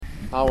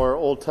Our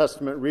Old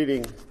Testament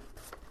reading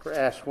for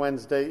Ash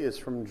Wednesday is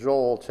from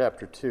Joel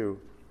chapter 2.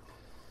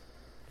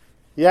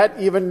 Yet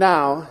even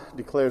now,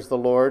 declares the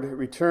Lord,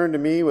 return to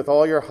me with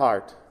all your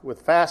heart,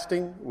 with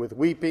fasting, with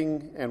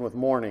weeping, and with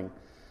mourning,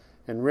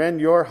 and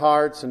rend your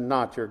hearts and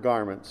not your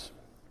garments.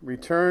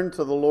 Return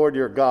to the Lord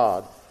your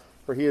God,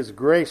 for he is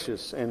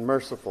gracious and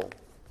merciful,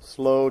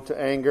 slow to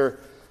anger,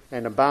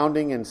 and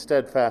abounding in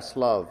steadfast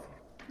love,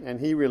 and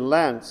he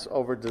relents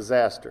over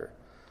disaster.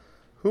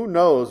 Who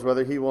knows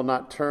whether he will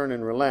not turn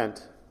and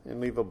relent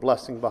and leave a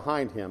blessing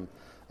behind him,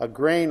 a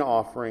grain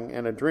offering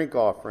and a drink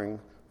offering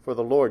for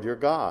the Lord your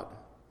God?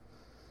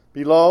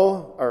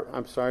 Blow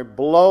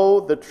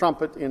the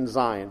trumpet in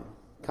Zion,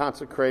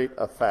 consecrate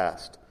a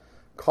fast,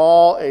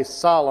 call a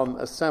solemn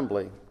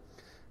assembly,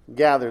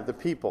 gather the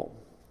people,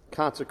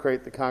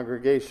 consecrate the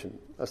congregation,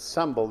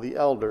 assemble the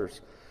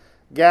elders,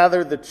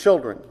 gather the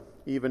children,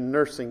 even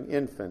nursing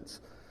infants.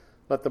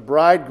 Let the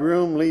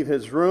bridegroom leave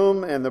his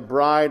room and the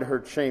bride her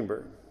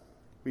chamber.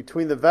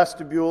 Between the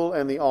vestibule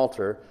and the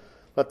altar,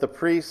 let the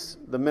priests,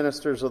 the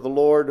ministers of the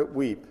Lord,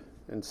 weep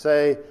and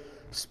say,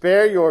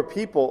 spare your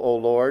people, O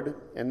Lord,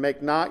 and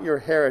make not your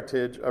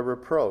heritage a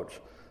reproach,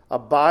 a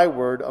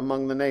byword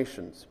among the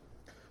nations.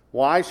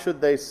 Why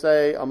should they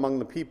say among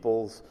the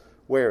peoples,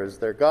 where is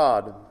their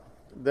God?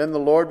 Then the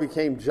Lord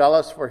became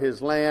jealous for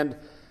his land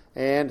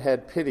and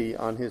had pity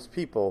on his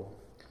people.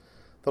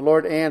 The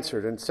Lord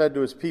answered and said to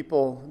his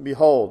people,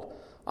 behold,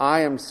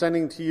 I am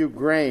sending to you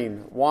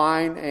grain,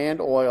 wine, and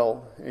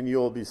oil, and you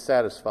will be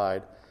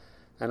satisfied.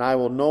 And I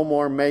will no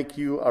more make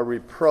you a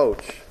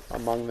reproach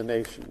among the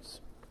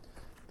nations.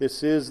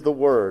 This is the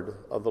word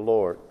of the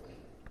Lord.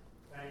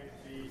 Thanks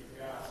be to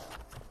God.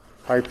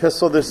 Our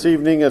epistle this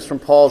evening is from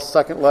Paul's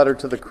second letter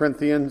to the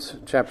Corinthians,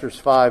 chapters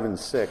 5 and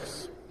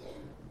 6.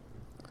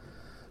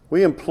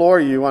 We implore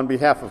you on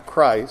behalf of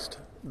Christ,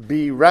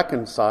 be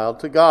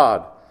reconciled to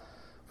God.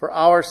 For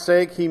our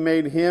sake he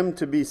made him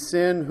to be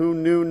sin who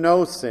knew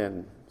no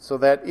sin, so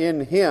that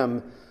in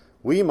him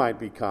we might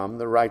become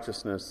the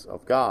righteousness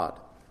of God.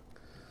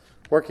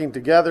 Working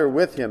together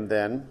with him,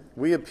 then,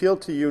 we appeal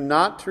to you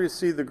not to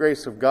receive the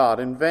grace of God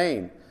in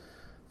vain.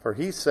 For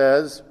he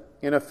says,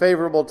 in a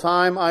favorable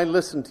time I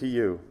listened to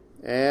you,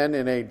 and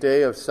in a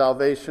day of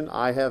salvation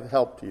I have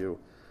helped you.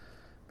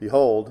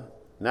 Behold,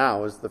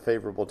 now is the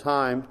favorable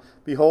time.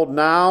 Behold,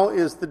 now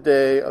is the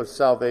day of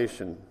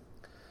salvation.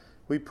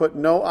 We put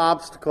no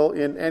obstacle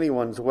in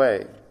anyone's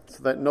way,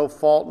 so that no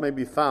fault may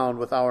be found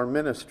with our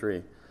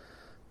ministry.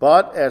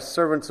 But as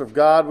servants of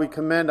God, we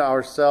commend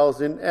ourselves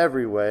in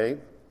every way,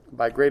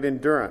 by great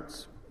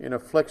endurance, in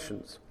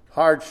afflictions,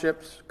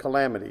 hardships,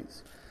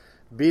 calamities,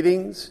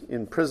 beatings,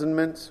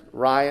 imprisonments,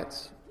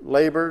 riots,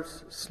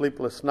 labors,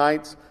 sleepless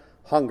nights,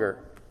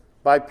 hunger,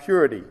 by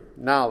purity,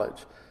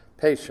 knowledge,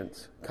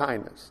 patience,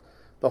 kindness,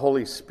 the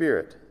Holy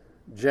Spirit,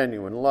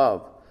 genuine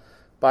love,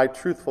 by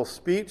truthful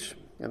speech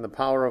and the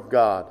power of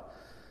God,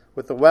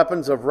 with the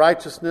weapons of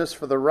righteousness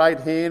for the right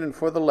hand and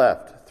for the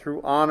left,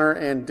 through honor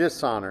and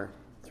dishonor,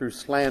 through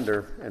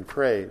slander and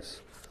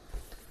praise.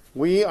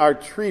 We are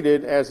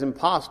treated as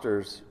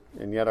impostors,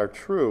 and yet are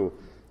true,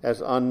 as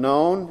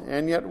unknown,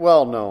 and yet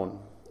well known,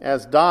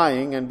 as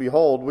dying, and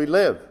behold, we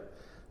live,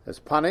 as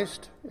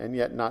punished, and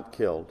yet not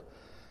killed,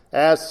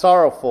 as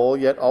sorrowful,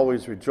 yet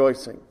always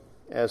rejoicing,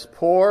 as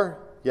poor,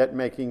 yet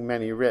making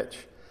many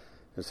rich,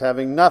 as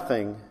having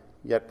nothing,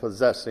 yet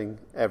possessing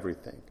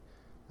everything.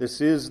 This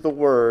is the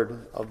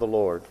word of the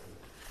Lord.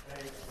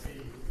 Thanks be to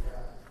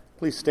God.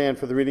 Please stand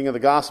for the reading of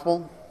the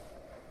gospel.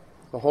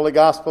 The Holy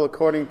Gospel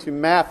according to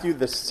Matthew,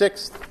 the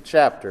 6th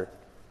chapter.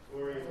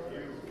 Glory to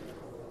you,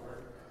 Lord.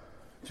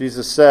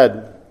 Jesus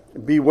said,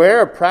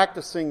 beware of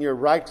practicing your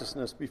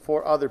righteousness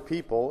before other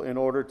people in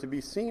order to be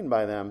seen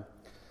by them,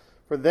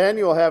 for then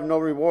you will have no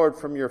reward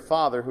from your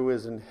Father who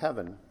is in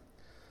heaven.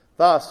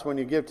 Thus, when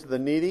you give to the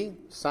needy,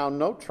 sound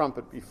no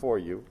trumpet before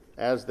you,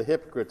 as the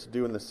hypocrites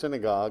do in the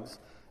synagogues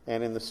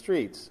and in the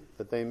streets,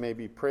 that they may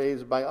be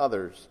praised by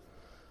others.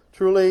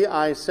 Truly,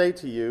 I say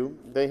to you,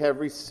 they have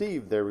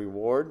received their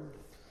reward.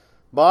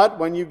 But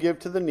when you give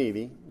to the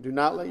needy, do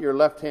not let your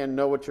left hand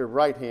know what your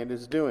right hand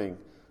is doing,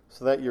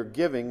 so that your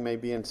giving may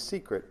be in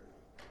secret.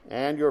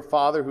 And your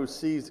Father who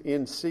sees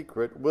in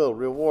secret will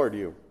reward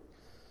you.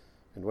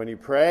 And when you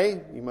pray,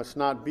 you must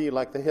not be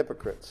like the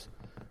hypocrites,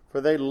 for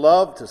they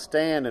love to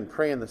stand and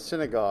pray in the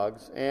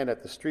synagogues and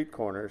at the street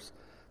corners,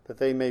 that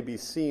they may be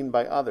seen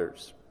by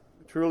others.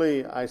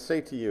 Truly, I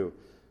say to you,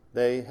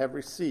 they have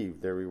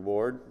received their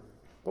reward.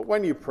 But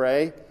when you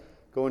pray,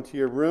 go into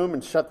your room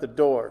and shut the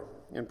door,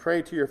 and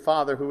pray to your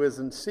Father who is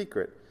in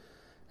secret,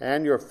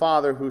 and your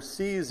Father who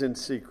sees in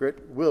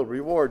secret will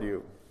reward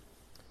you.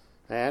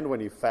 And when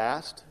you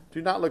fast,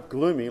 do not look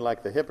gloomy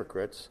like the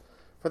hypocrites,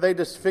 for they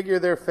disfigure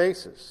their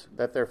faces,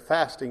 that their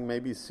fasting may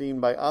be seen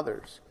by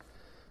others.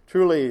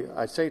 Truly,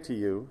 I say to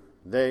you,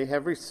 they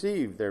have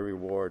received their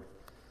reward.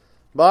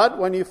 But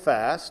when you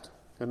fast,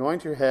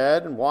 anoint your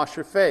head and wash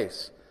your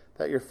face,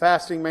 that your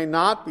fasting may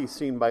not be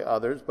seen by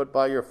others, but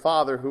by your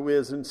Father who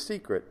is in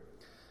secret.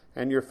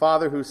 And your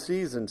Father who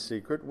sees in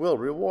secret will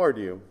reward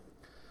you.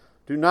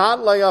 Do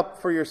not lay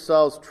up for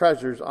yourselves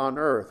treasures on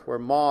earth, where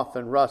moth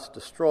and rust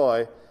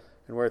destroy,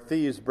 and where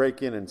thieves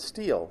break in and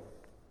steal.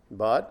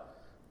 But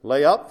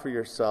lay up for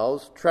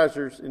yourselves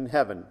treasures in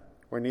heaven,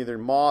 where neither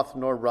moth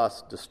nor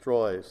rust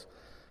destroys,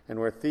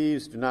 and where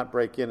thieves do not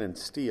break in and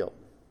steal.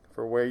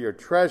 For where your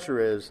treasure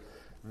is,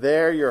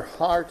 there your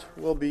heart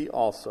will be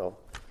also.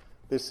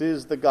 This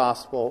is the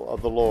gospel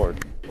of the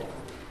Lord.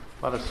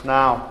 Let us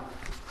now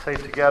say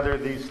together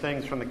these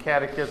things from the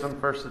Catechism,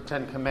 first the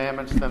Ten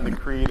Commandments, then the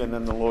Creed, and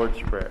then the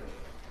Lord's Prayer.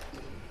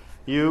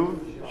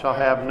 You shall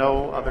have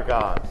no other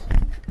gods.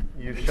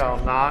 You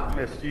shall not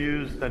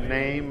misuse the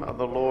name of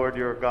the Lord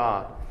your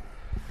God.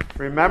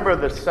 Remember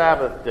the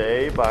Sabbath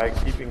day by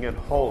keeping it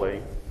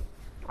holy.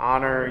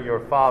 Honor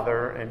your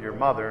father and your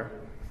mother.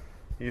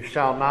 You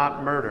shall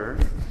not murder.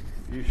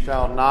 You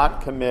shall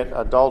not commit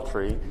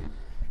adultery.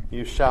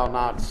 You shall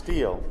not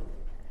steal.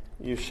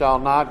 You shall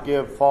not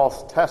give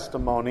false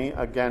testimony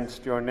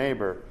against your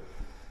neighbor.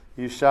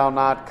 You shall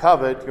not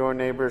covet your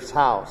neighbor's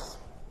house.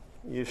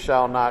 You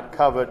shall not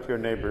covet your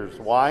neighbor's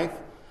wife,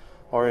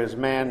 or his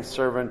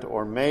manservant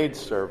or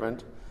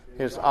maidservant,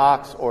 his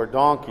ox or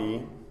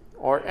donkey,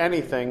 or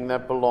anything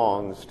that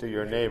belongs to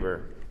your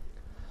neighbor.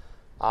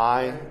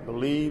 I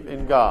believe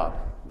in God,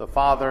 the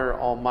Father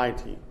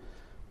Almighty,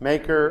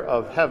 maker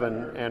of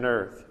heaven and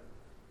earth,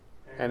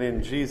 and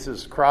in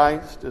Jesus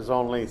Christ, his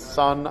only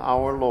Son,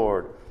 our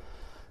Lord,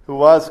 who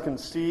was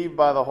conceived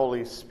by the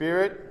Holy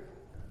Spirit,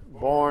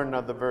 born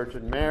of the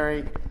Virgin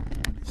Mary,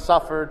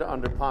 suffered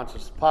under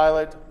Pontius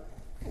Pilate,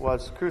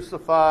 was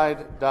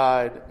crucified,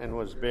 died, and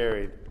was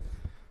buried.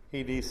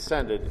 He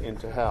descended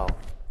into hell.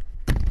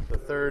 The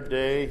third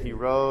day he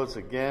rose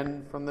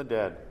again from the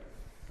dead.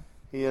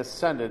 He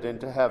ascended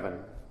into heaven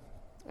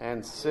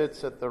and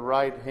sits at the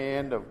right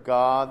hand of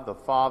God, the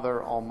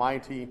Father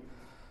Almighty.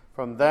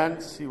 From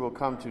thence he will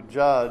come to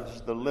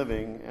judge the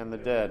living and the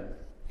dead.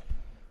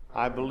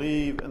 I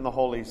believe in the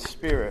Holy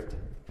Spirit,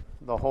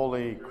 the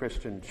holy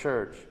Christian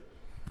Church,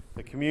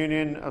 the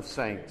communion of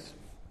saints,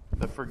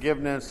 the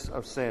forgiveness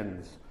of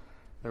sins,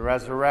 the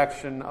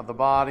resurrection of the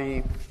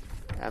body,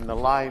 and the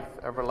life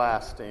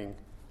everlasting.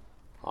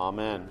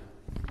 Amen.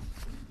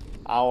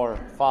 Our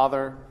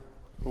Father,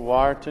 who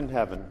art in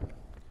heaven,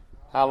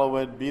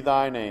 hallowed be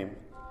thy name.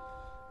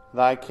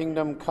 Thy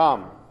kingdom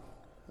come,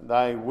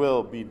 thy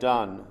will be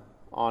done,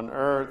 on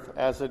earth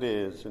as it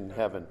is in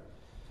heaven.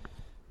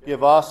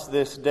 Give us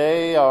this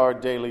day our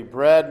daily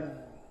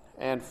bread,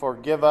 and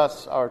forgive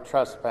us our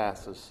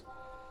trespasses,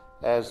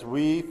 as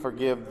we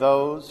forgive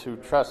those who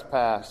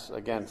trespass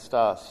against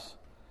us.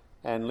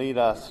 And lead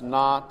us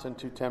not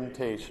into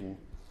temptation,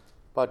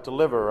 but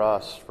deliver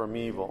us from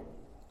evil.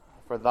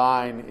 For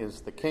thine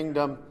is the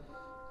kingdom,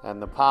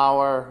 and the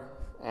power,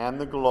 and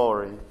the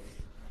glory,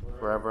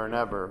 forever and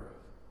ever.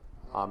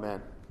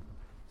 Amen.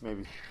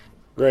 Maybe.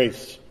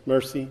 Grace,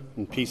 mercy,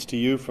 and peace to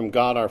you from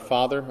God our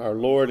Father, our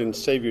Lord and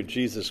Savior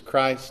Jesus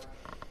Christ,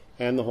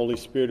 and the Holy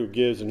Spirit who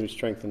gives and who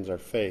strengthens our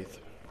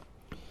faith.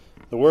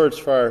 The words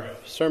for our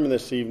sermon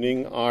this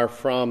evening are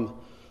from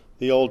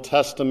the Old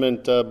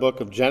Testament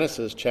book of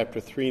Genesis, chapter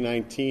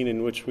 3:19,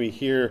 in which we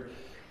hear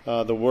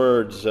the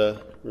words,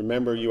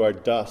 remember you are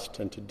dust,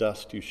 and to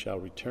dust you shall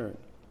return.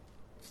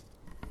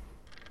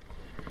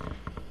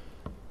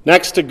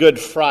 Next to Good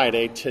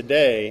Friday,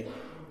 today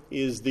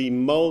is the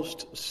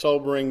most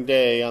sobering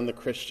day on the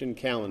Christian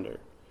calendar.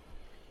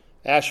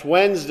 Ash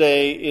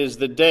Wednesday is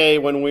the day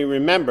when we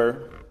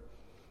remember,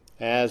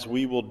 as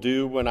we will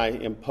do when I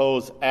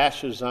impose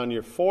ashes on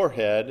your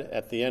forehead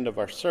at the end of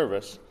our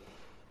service,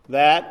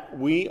 that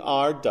we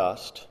are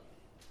dust,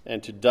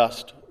 and to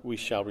dust we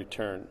shall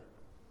return.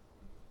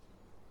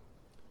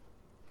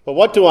 But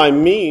what do I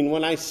mean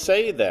when I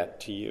say that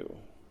to you?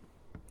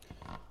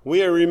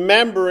 We are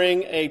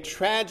remembering a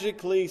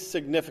tragically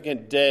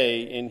significant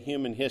day in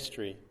human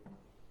history,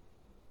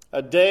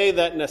 a day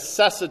that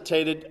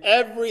necessitated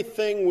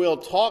everything we'll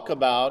talk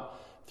about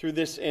through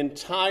this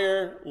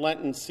entire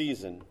Lenten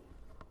season.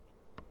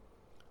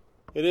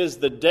 It is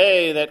the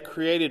day that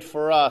created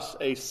for us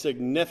a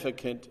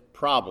significant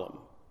problem.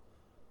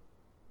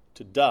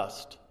 To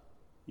dust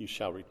you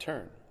shall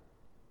return.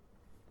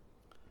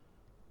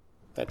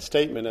 That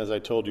statement, as I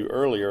told you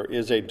earlier,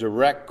 is a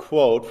direct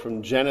quote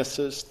from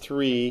Genesis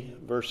 3,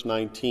 verse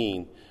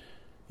 19.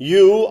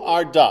 You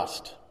are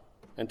dust,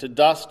 and to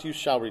dust you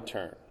shall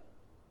return.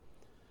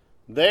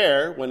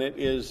 There, when it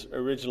is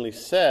originally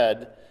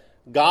said,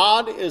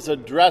 God is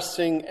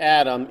addressing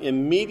Adam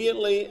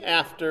immediately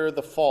after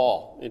the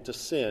fall into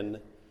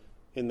sin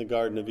in the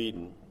Garden of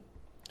Eden.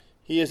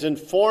 He is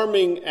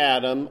informing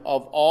Adam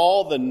of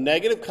all the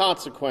negative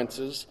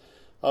consequences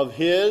of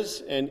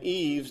his and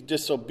Eve's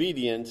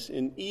disobedience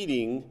in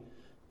eating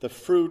the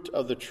fruit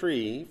of the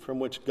tree from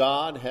which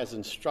God has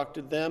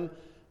instructed them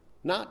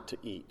not to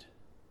eat.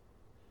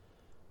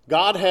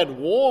 God had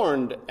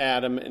warned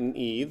Adam and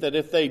Eve that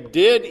if they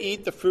did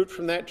eat the fruit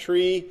from that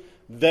tree,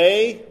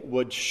 they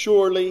would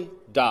surely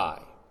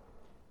die.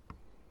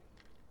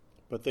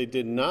 But they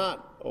did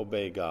not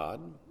obey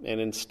God,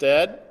 and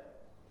instead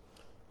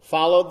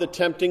followed the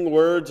tempting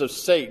words of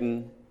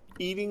Satan,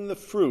 eating the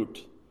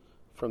fruit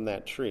from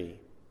that tree.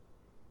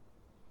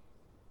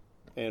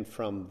 And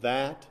from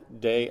that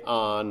day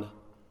on,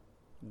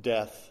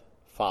 death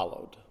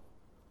followed,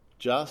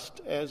 just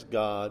as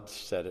God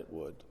said it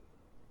would.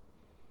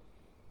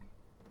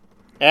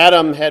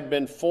 Adam had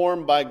been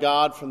formed by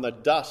God from the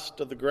dust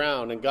of the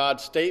ground, and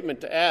God's statement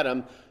to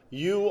Adam,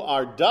 "You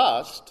are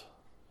dust,"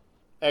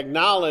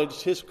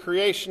 acknowledged his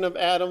creation of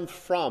Adam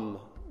from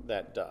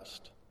that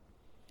dust.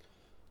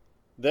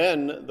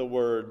 Then the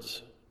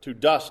words, "To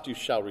dust you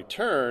shall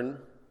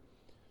return,"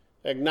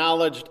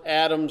 acknowledged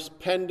Adam's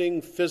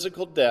pending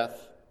physical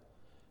death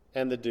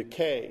and the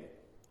decay,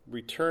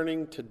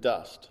 returning to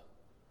dust,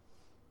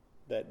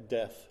 that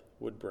death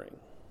would bring.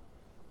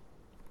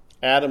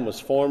 Adam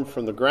was formed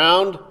from the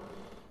ground,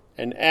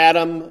 and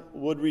Adam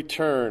would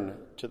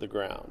return to the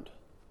ground.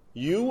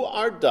 You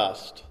are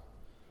dust,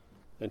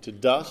 and to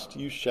dust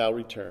you shall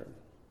return.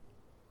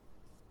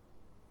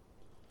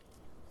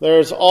 There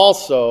is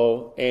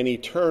also an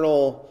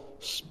eternal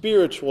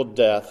spiritual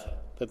death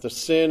that the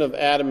sin of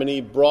Adam and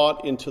Eve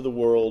brought into the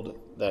world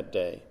that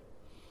day.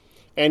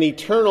 An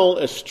eternal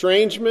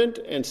estrangement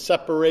and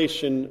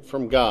separation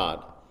from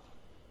God.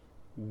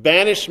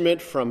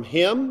 Banishment from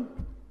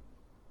Him,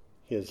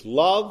 His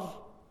love,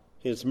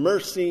 His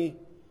mercy,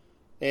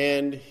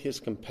 and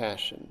His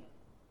compassion.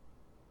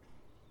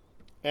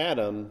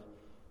 Adam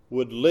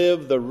would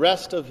live the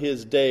rest of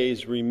his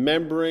days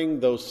remembering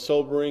those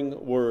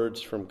sobering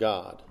words from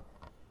God.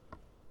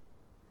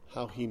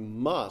 How he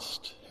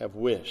must have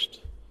wished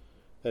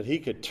that he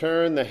could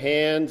turn the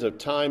hands of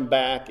time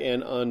back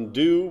and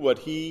undo what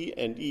he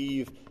and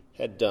Eve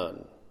had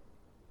done.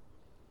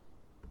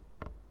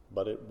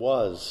 But it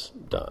was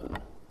done.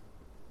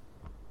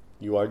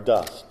 You are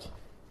dust,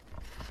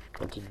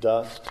 and to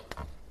dust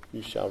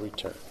you shall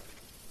return.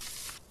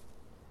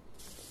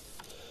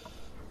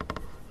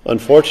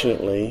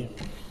 Unfortunately,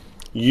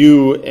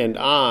 you and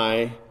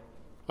I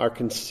are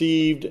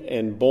conceived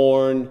and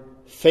born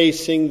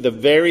facing the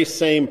very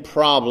same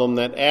problem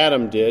that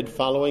Adam did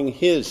following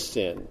his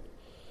sin.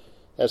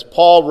 As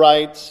Paul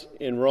writes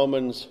in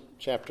Romans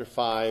chapter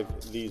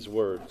 5, these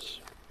words,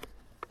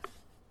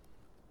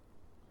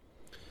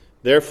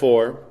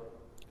 "Therefore,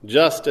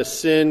 just as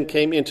sin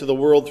came into the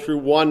world through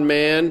one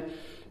man,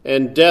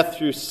 and death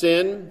through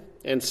sin,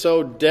 and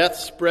so death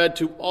spread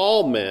to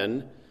all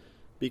men,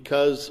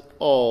 because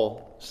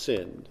all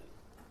sinned."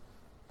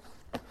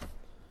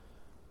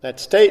 That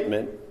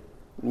statement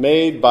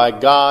made by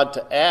God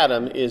to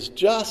Adam is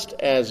just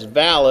as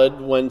valid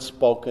when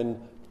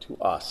spoken to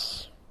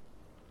us.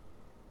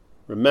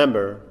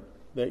 Remember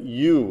that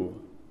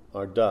you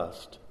are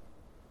dust,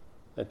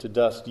 and to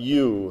dust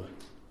you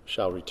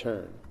shall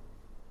return.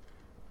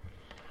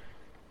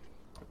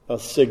 A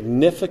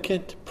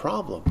significant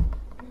problem.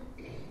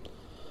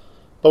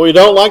 But we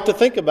don't like to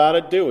think about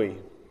it, do we?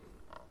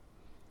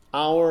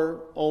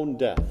 Our own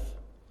death.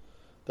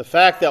 The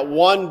fact that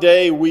one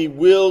day we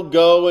will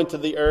go into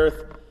the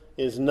earth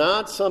is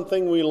not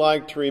something we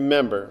like to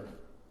remember.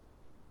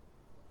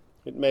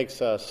 It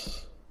makes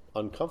us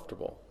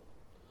uncomfortable.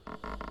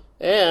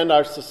 And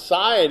our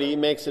society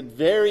makes it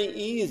very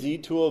easy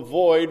to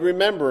avoid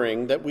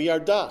remembering that we are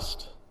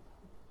dust.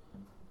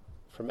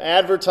 From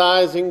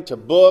advertising to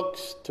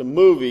books to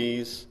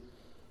movies,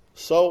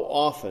 so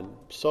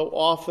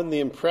often the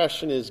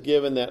impression is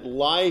given that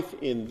life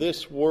in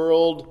this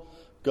world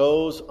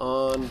goes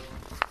on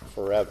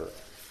forever,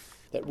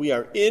 that we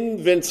are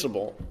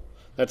invincible,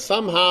 that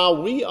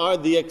somehow we are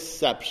the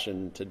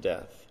exception to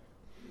death.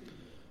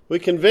 We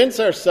convince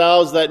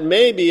ourselves that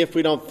maybe if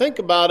we don't think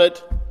about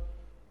it,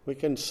 we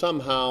can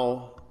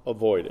somehow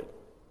avoid it.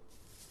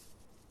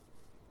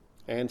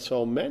 And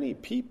so many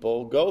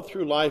people go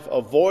through life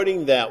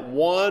avoiding that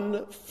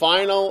one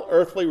final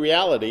earthly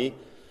reality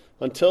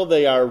until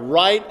they are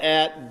right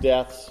at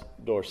death's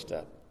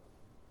doorstep.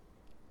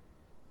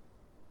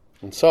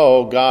 And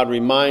so God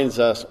reminds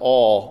us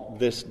all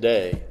this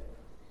day,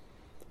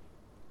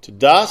 to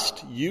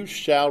dust you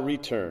shall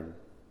return.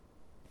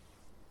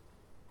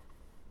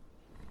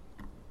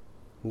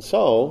 And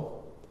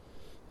so,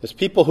 as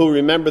people who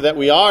remember that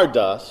we are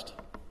dust,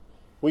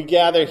 we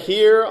gather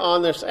here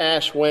on this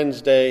Ash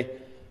Wednesday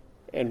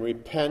and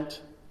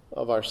repent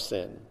of our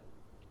sin.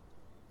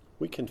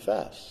 We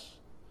confess.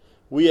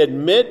 We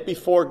admit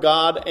before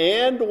God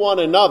and one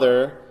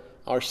another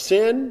our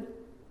sin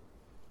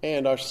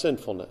and our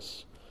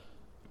sinfulness.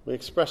 We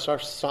express our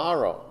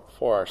sorrow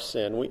for our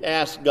sin. We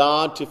ask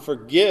God to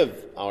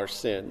forgive our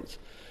sins.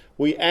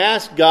 We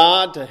ask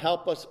God to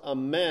help us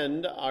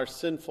amend our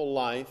sinful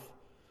life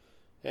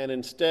and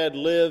instead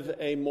live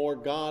a more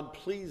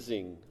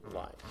God-pleasing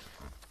life.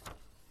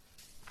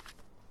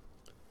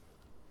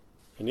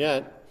 And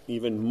yet,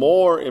 even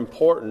more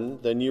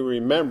important than you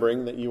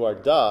remembering that you are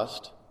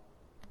dust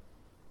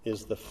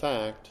is the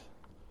fact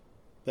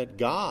that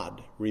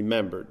God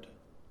remembered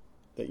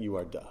that you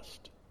are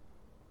dust.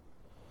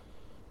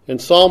 In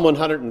Psalm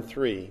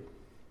 103,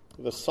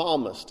 the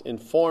psalmist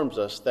informs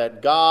us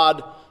that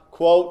God,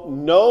 quote,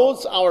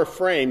 knows our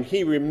frame.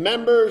 He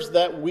remembers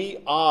that we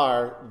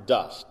are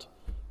dust,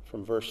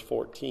 from verse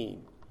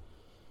 14.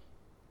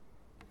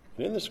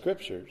 And in the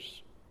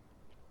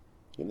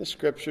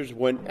Scriptures,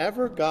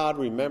 whenever God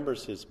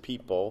remembers his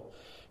people,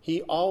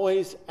 he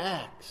always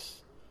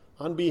acts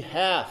on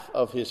behalf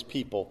of his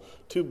people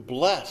to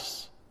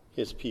bless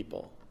his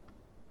people.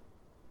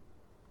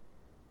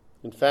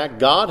 In fact,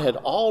 God had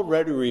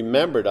already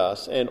remembered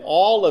us and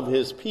all of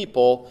his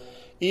people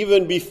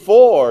even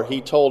before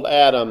he told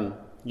Adam,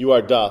 "You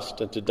are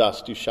dust, and to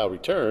dust you shall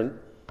return,"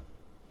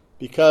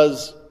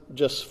 because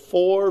just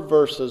 4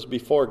 verses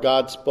before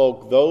God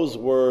spoke those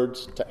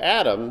words to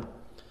Adam,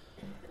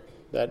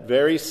 that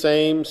very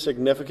same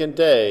significant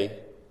day,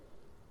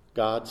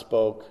 God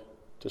spoke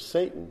to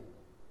Satan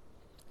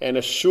and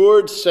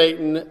assured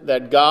Satan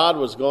that God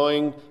was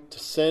going to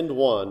send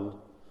one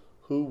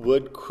who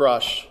would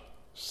crush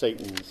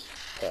Satan's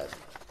head.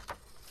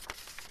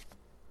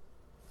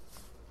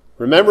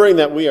 Remembering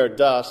that we are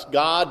dust,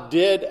 God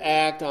did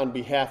act on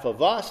behalf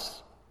of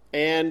us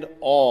and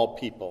all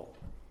people.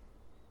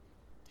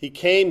 He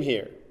came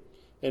here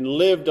and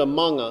lived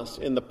among us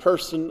in the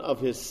person of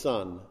his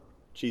Son,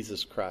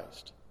 Jesus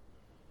Christ.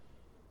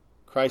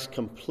 Christ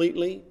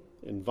completely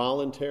and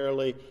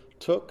voluntarily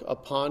took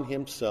upon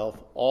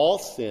himself all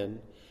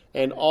sin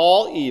and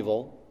all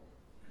evil,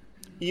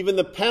 even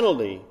the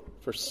penalty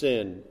for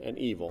sin and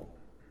evil,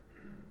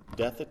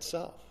 death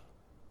itself.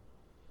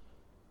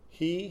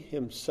 He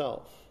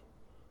himself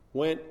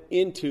went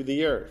into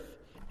the earth,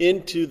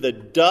 into the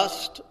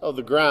dust of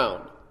the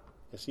ground,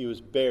 as he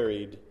was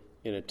buried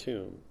in a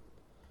tomb.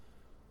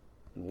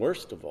 And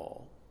worst of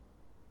all,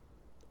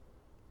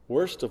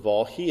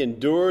 he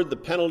endured the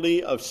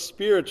penalty of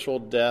spiritual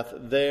death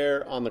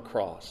there on the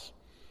cross,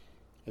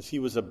 as he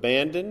was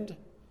abandoned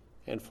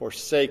and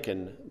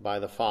forsaken by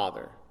the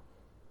Father,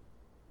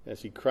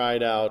 as he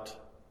cried out,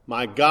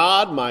 my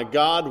God,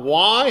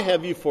 why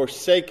have you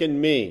forsaken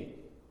me?"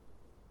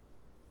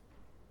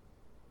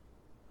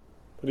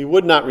 But he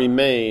would not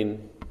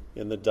remain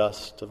in the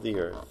dust of the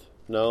earth.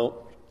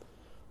 No,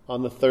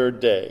 on the 3rd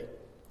day,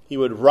 he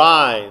would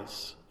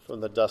rise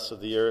from the dust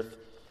of the earth,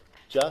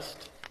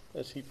 just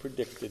as he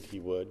predicted he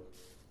would.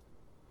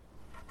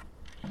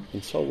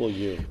 And so will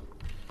you.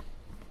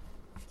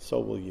 So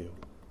will you.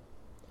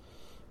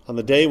 On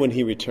the day when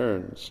he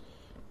returns,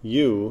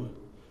 you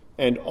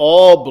and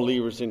all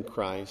believers in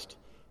Christ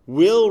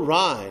will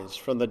rise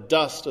from the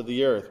dust of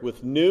the earth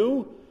with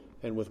new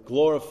and with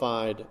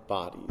glorified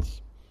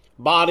bodies.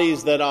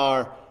 Bodies that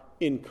are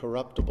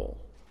incorruptible,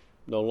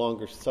 no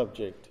longer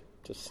subject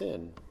to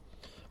sin.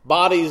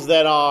 Bodies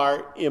that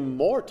are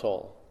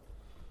immortal,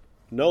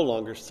 no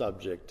longer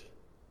subject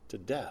to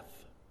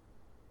death.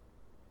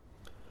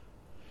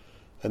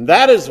 And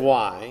that is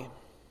why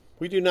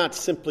we do not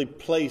simply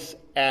place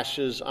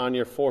ashes on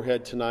your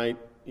forehead tonight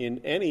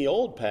in any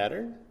old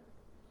pattern.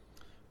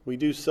 We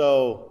do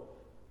so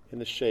in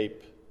the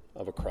shape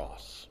of a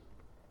cross.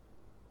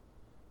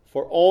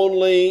 For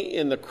only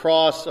in the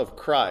cross of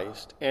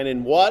Christ and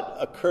in what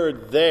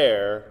occurred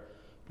there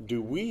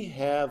do we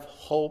have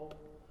hope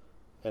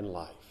and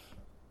life.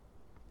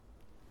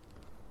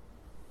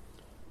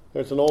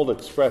 There's an old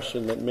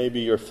expression that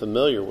maybe you're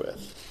familiar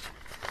with: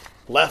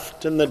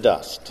 left in the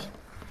dust.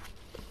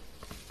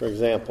 For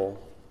example,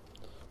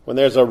 when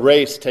there's a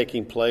race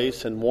taking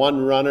place and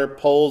one runner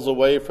pulls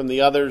away from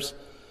the others,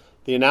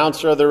 the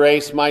announcer of the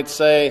race might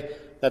say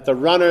that the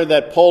runner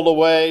that pulled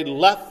away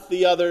left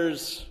the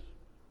others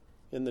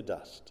in the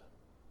dust.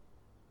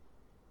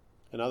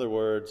 In other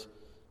words,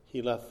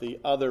 he left the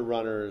other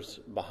runners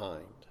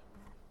behind.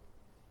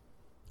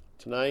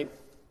 Tonight,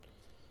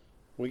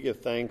 we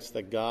give thanks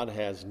that God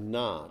has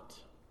not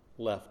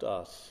left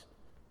us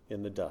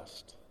in the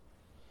dust.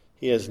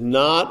 He has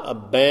not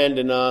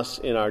abandoned us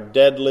in our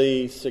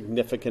deadly,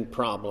 significant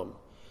problem.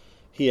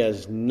 He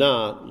has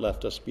not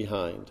left us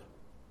behind.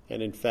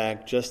 And in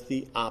fact, just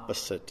the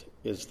opposite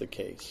is the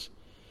case.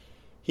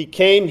 He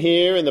came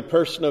here in the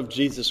person of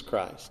Jesus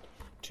Christ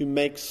to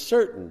make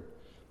certain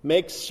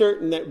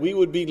that we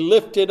would be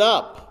lifted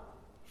up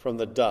from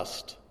the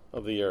dust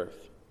of the earth.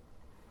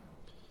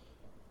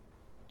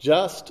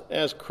 Just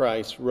as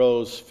Christ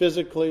rose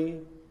physically,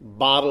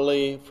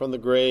 bodily from the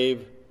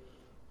grave,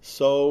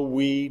 so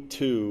we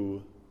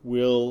too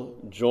will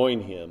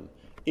join him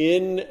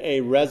in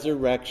a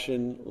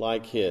resurrection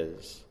like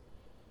his,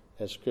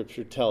 as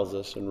Scripture tells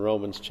us in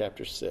Romans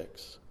chapter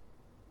 6.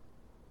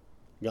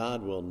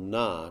 God will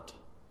not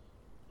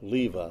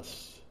leave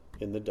us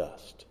in the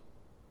dust.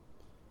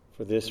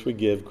 For this we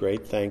give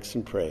great thanks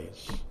and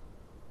praise.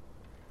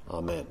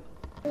 Amen.